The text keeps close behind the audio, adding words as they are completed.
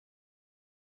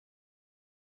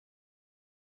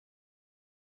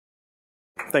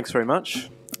Thanks very much.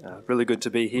 Really good to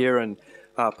be here and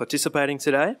participating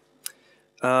today.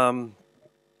 The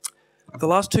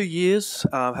last 2 years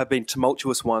have been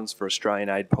tumultuous ones for Australian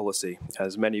aid policy,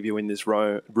 as many of you in this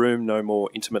room know more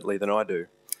intimately than I do.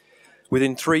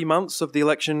 Within 3 months of the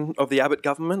election of the Abbott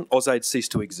government, AusAid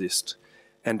ceased to exist.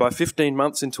 And by 15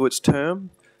 months into its term,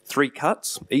 3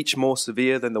 cuts, each more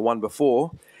severe than the one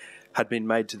before, had been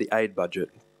made to the aid budget.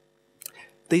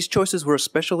 These choices were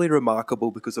especially remarkable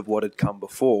because of what had come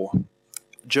before.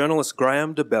 Journalist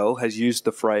Graham DeBell has used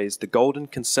the phrase the golden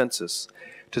consensus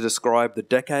to describe the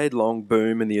decade-long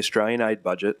boom in the Australian aid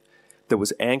budget that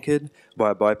was anchored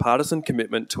by a bipartisan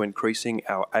commitment to increasing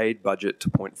our aid budget to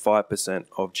 0.5%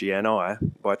 of GNI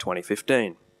by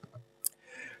 2015.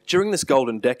 During this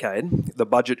golden decade, the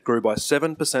budget grew by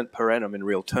 7% per annum in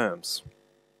real terms,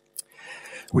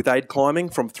 with aid climbing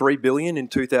from $3 billion in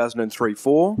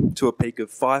 2003-04 to a peak of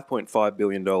 $5.5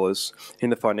 billion in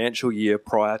the financial year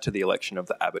prior to the election of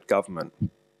the Abbott government.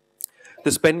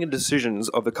 The spending decisions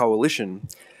of the coalition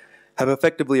have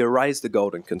effectively erased the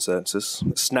golden consensus,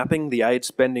 snapping the aid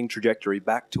spending trajectory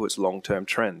back to its long-term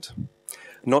trend.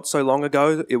 Not so long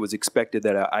ago, it was expected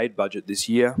that our aid budget this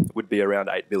year would be around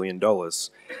 $8 billion.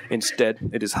 Instead,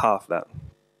 it is half that.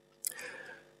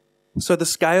 So the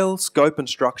scale, scope and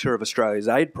structure of Australia's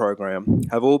aid program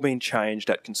have all been changed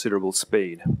at considerable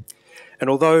speed. And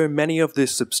although many of the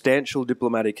substantial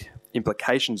diplomatic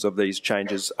implications of these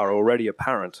changes are already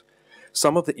apparent,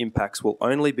 some of the impacts will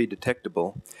only be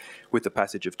detectable with the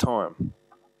passage of time.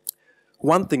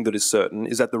 One thing that is certain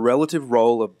is that the relative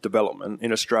role of development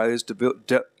in Australia's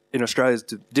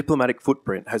diplomatic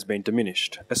footprint has been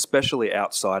diminished, especially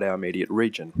outside our immediate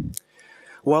region.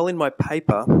 While in my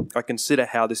paper I consider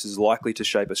how this is likely to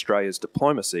shape Australia's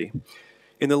diplomacy,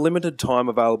 in the limited time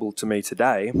available to me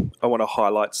today, I want to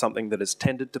highlight something that has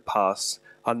tended to pass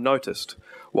unnoticed,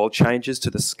 while changes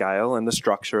to the scale and the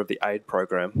structure of the aid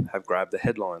program have grabbed the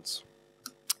headlines.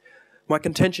 My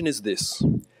contention is this: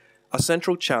 a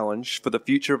central challenge for the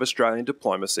future of Australian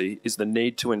diplomacy is the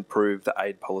need to improve the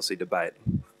aid policy debate.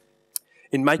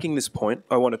 In making this point,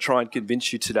 I want to try and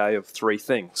convince you today of 3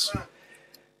 things: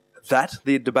 that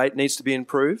the debate needs to be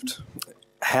improved,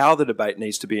 how the debate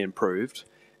needs to be improved,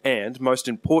 and, most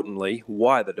importantly,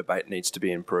 why the debate needs to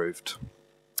be improved.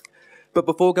 But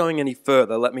before going any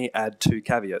further, let me add 2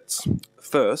 caveats.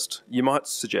 First, you might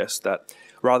suggest that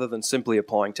rather than simply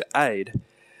applying to aid,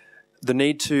 the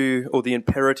need to, or the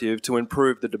imperative to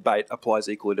improve the debate applies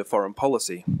equally to foreign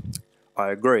policy. I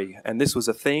agree, and this was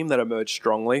a theme that emerged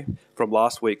strongly from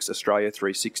last week's Australia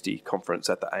 360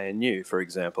 conference at the ANU, for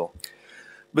example.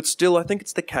 But still, I think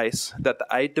it's the case that the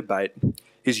aid debate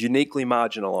is uniquely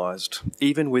marginalised,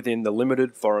 even within the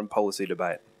limited foreign policy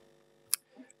debate.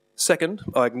 Second,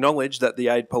 I acknowledge that the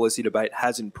aid policy debate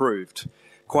has improved,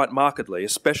 quite markedly,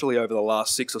 especially over the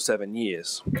last 6 or 7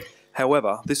 years.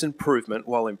 However, this improvement,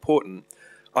 while important,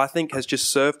 I think has just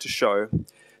served to show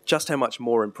just how much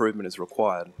more improvement is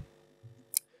required.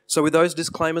 So with those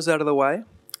disclaimers out of the way,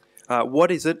 what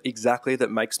is it exactly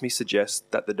that makes me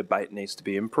suggest that the debate needs to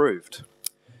be improved?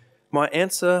 My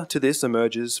answer to this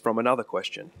emerges from another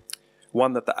question,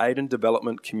 one that the aid and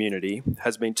development community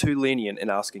has been too lenient in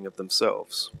asking of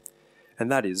themselves.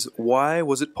 And that is, why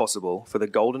was it possible for the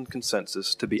golden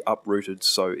consensus to be uprooted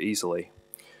so easily?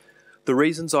 The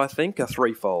reasons, I think, are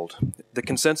threefold. The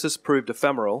consensus proved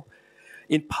ephemeral,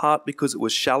 in part because it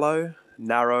was shallow,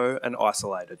 narrow, and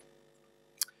isolated.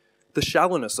 The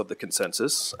shallowness of the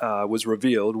consensus was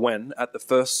revealed when, at the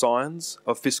first signs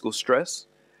of fiscal stress,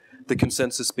 the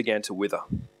consensus began to wither.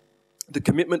 The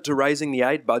commitment to raising the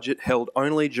aid budget held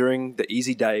only during the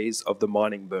easy days of the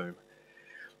mining boom.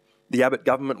 The Abbott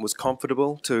government was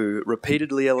comfortable to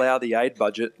repeatedly allow the aid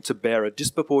budget to bear a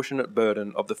disproportionate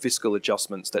burden of the fiscal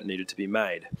adjustments that needed to be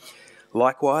made.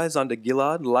 Likewise, under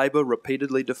Gillard, Labor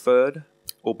repeatedly deferred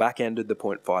or back-ended the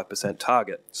 0.5%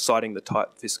 target, citing the tight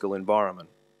fiscal environment.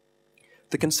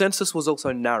 The consensus was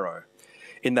also narrow,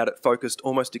 in that it focused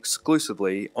almost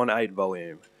exclusively on aid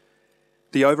volume.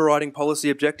 The overriding policy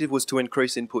objective was to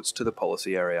increase inputs to the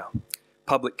policy area.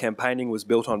 Public campaigning was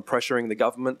built on pressuring the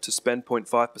government to spend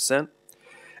 0.5%,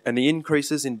 and the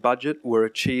increases in budget were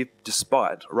achieved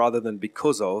despite, rather than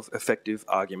because of, effective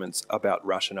arguments about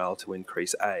rationale to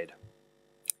increase aid.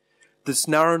 This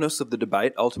narrowness of the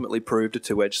debate ultimately proved a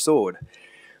two-edged sword.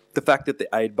 The fact that the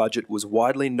aid budget was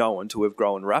widely known to have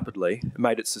grown rapidly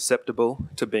made it susceptible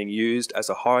to being used as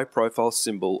a high-profile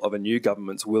symbol of a new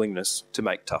government's willingness to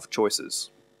make tough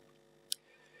choices.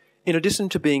 In addition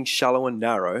to being shallow and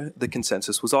narrow, the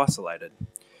consensus was isolated.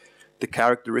 This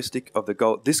characteristic of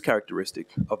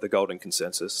the golden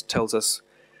consensus tells us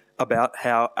about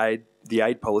how aid the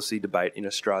aid policy debate in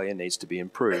Australia needs to be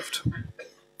improved.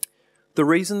 The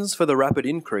reasons for the rapid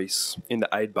increase in the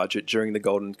aid budget during the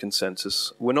Golden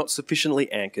Consensus were not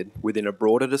sufficiently anchored within a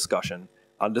broader discussion,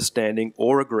 understanding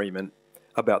or agreement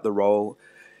about the role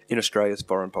in Australia's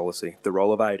foreign policy, the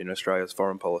role of aid in Australia's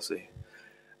foreign policy.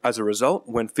 As a result,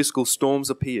 when fiscal storms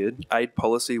appeared, aid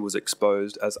policy was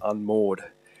exposed as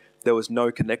unmoored. There was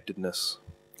no connectedness.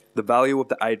 The value of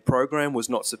the aid program was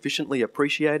not sufficiently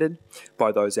appreciated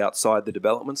by those outside the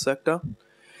development sector,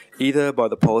 either by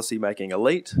the policy-making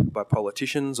elite, by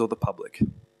politicians or the public.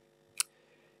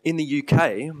 In the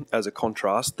UK, as a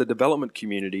contrast, the development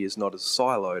community is not as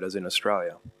siloed as in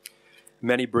Australia.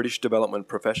 Many British development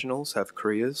professionals have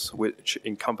careers which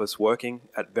encompass working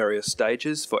at various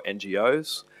stages for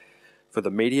NGOs, for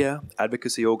the media,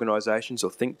 advocacy organisations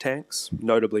or think tanks,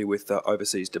 notably with the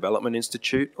Overseas Development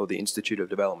Institute or the Institute of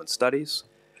Development Studies,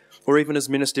 or even as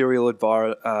ministerial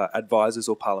advisors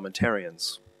or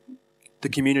parliamentarians. The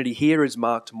community here is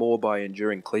marked more by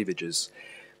enduring cleavages.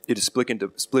 It is split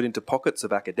into pockets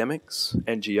of academics,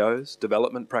 NGOs,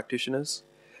 development practitioners,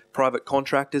 private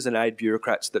contractors and aid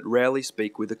bureaucrats that rarely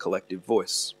speak with a collective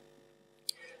voice.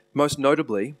 Most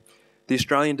notably, the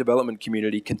Australian development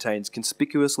community contains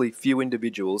conspicuously few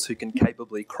individuals who can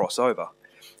capably cross over,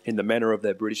 in the manner of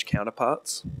their British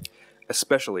counterparts,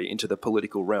 especially into the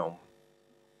political realm.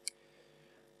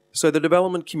 So the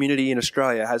development community in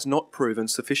Australia has not proven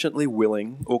sufficiently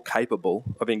willing or capable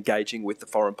of engaging with the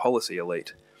foreign policy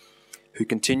elite, who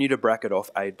continue to bracket off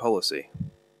aid policy.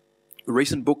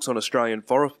 Recent books on Australian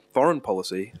foreign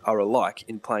policy are alike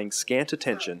in paying scant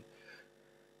attention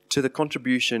to the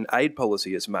contribution aid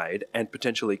policy has made and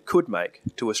potentially could make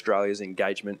to Australia's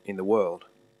engagement in the world.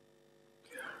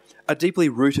 A deeply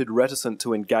rooted reticence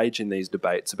to engage in these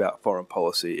debates about foreign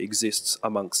policy exists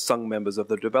amongst some members of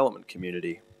the development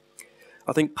community.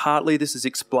 I think partly this is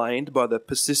explained by the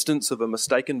persistence of a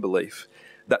mistaken belief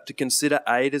that to consider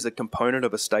aid as a component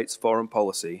of a state's foreign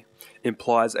policy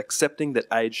implies accepting that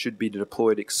aid should be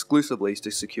deployed exclusively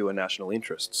to secure national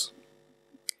interests.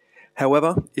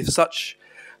 However, if such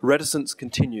reticence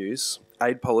continues,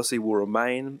 aid policy will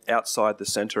remain outside the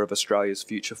centre of Australia's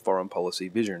future foreign policy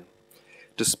vision,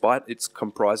 despite its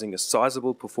comprising a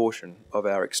sizable proportion of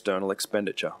our external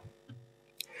expenditure.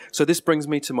 So this brings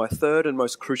me to my third and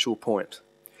most crucial point.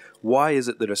 Why is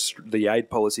it that the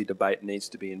aid policy debate needs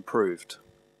to be improved?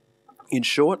 In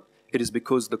short, it is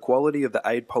because the quality of the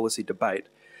aid policy debate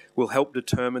will help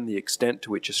determine the extent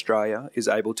to which Australia is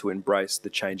able to embrace the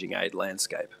changing aid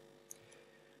landscape.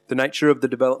 The nature of the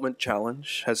development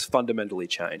challenge has fundamentally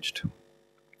changed.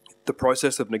 The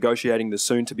process of negotiating the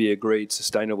soon-to-be-agreed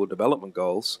Sustainable Development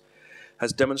Goals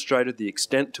has demonstrated the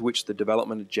extent to which the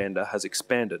development agenda has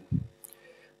expanded.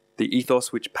 The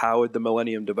ethos which powered the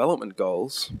Millennium Development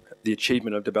Goals, the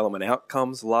achievement of development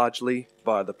outcomes largely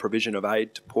via the provision of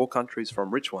aid to poor countries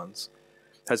from rich ones,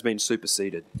 has been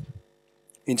superseded.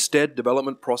 Instead,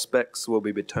 development prospects will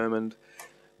be determined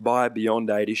by beyond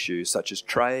aid issues such as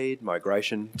trade,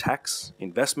 migration, tax,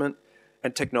 investment,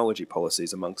 and technology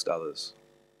policies, amongst others.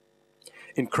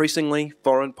 Increasingly,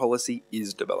 foreign policy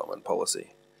is development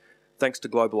policy. Thanks to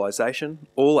globalisation,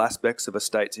 all aspects of a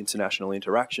state's international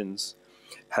interactions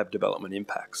have development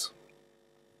impacts.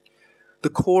 The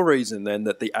core reason then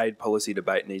that the aid policy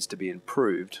debate needs to be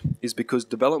improved is because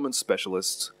development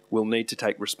specialists will need to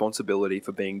take responsibility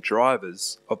for being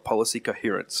drivers of policy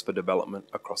coherence for development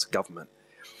across government,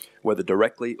 whether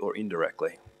directly or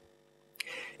indirectly.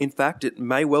 In fact, it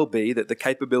may well be that the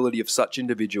capability of such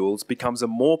individuals becomes a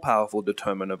more powerful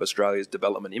determinant of Australia's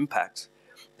development impact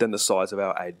than the size of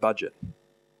our aid budget.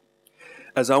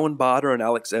 As Owen Barter and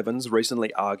Alex Evans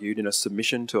recently argued in a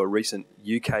submission to a recent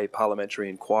UK parliamentary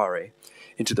inquiry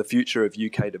into the future of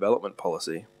UK development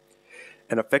policy,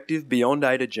 an effective beyond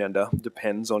aid agenda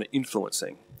depends on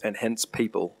influencing, and hence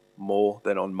people, more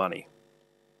than on money.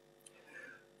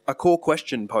 A core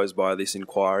question posed by this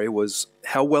inquiry was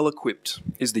how well equipped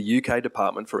is the UK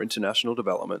Department for International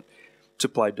Development to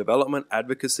play development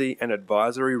advocacy and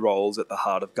advisory roles at the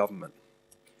heart of government?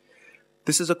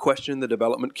 This is a question the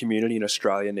development community in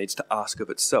Australia needs to ask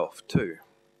of itself too.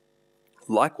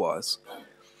 Likewise,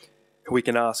 we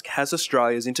can ask, has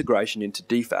Australia's integration into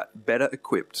DFAT better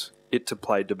equipped it to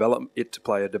play a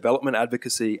development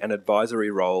advocacy and advisory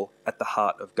role at the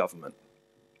heart of government?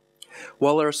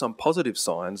 While there are some positive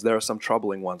signs, there are some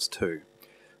troubling ones too.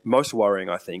 Most worrying,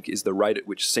 I think, is the rate at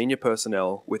which senior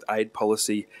personnel with aid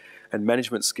policy and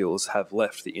management skills have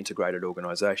left the integrated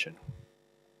organisation.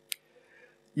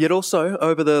 Yet also,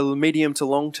 over the medium to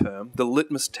long term, the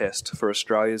litmus test for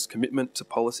Australia's commitment to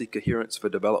policy coherence for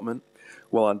development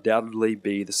will undoubtedly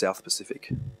be the South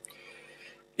Pacific.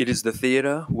 It is the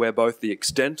theatre where both the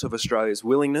extent of Australia's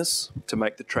willingness to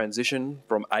make the transition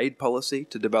from aid policy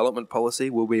to development policy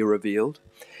will be revealed,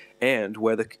 and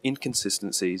where the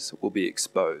inconsistencies will be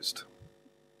exposed.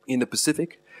 In the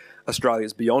Pacific,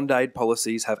 Australia's beyond aid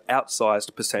policies have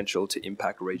outsized potential to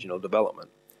impact regional development,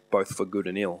 both for good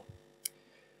and ill.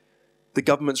 The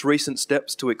government's recent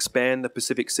steps to expand the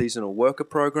Pacific Seasonal Worker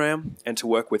Program and to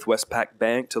work with Westpac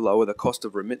Bank to lower the cost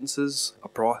of remittances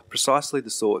are precisely the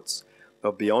sorts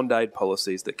of beyond aid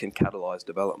policies that can catalyse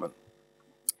development.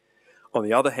 On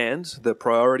the other hand, the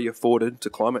priority afforded to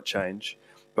climate change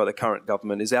by the current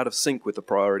government is out of sync with the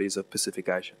priorities of Pacific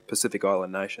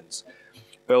Island nations.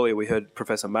 Earlier we heard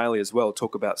Professor Maley as well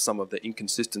talk about some of the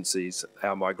inconsistencies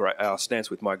our stance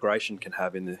with migration can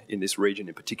have in this region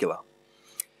in particular.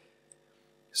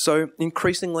 So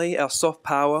increasingly our soft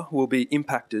power will be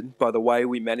impacted by the way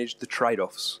we manage the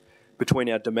trade-offs between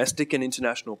our domestic and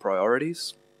international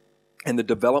priorities and the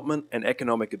development and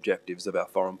economic objectives of our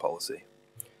foreign policy.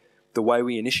 The way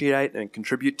we initiate and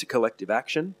contribute to collective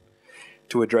action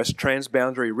to address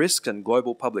transboundary risks and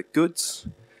global public goods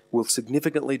will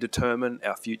significantly determine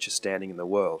our future standing in the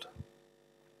world.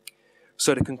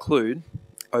 So to conclude,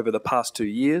 over the past 2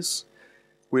 years,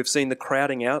 we've seen the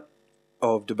crowding out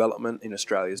of development in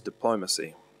Australia's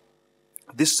diplomacy.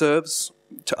 This serves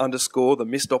to underscore the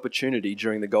missed opportunity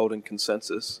during the Golden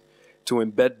Consensus to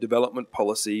embed development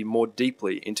policy more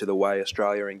deeply into the way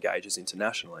Australia engages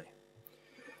internationally.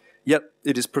 Yet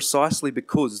it is precisely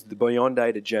because the Beyond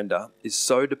Aid agenda is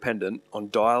so dependent on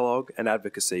dialogue and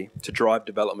advocacy to drive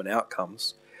development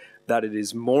outcomes that it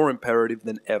is more imperative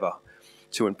than ever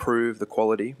to improve the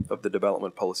quality of the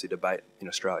development policy debate in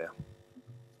Australia.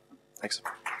 Thanks.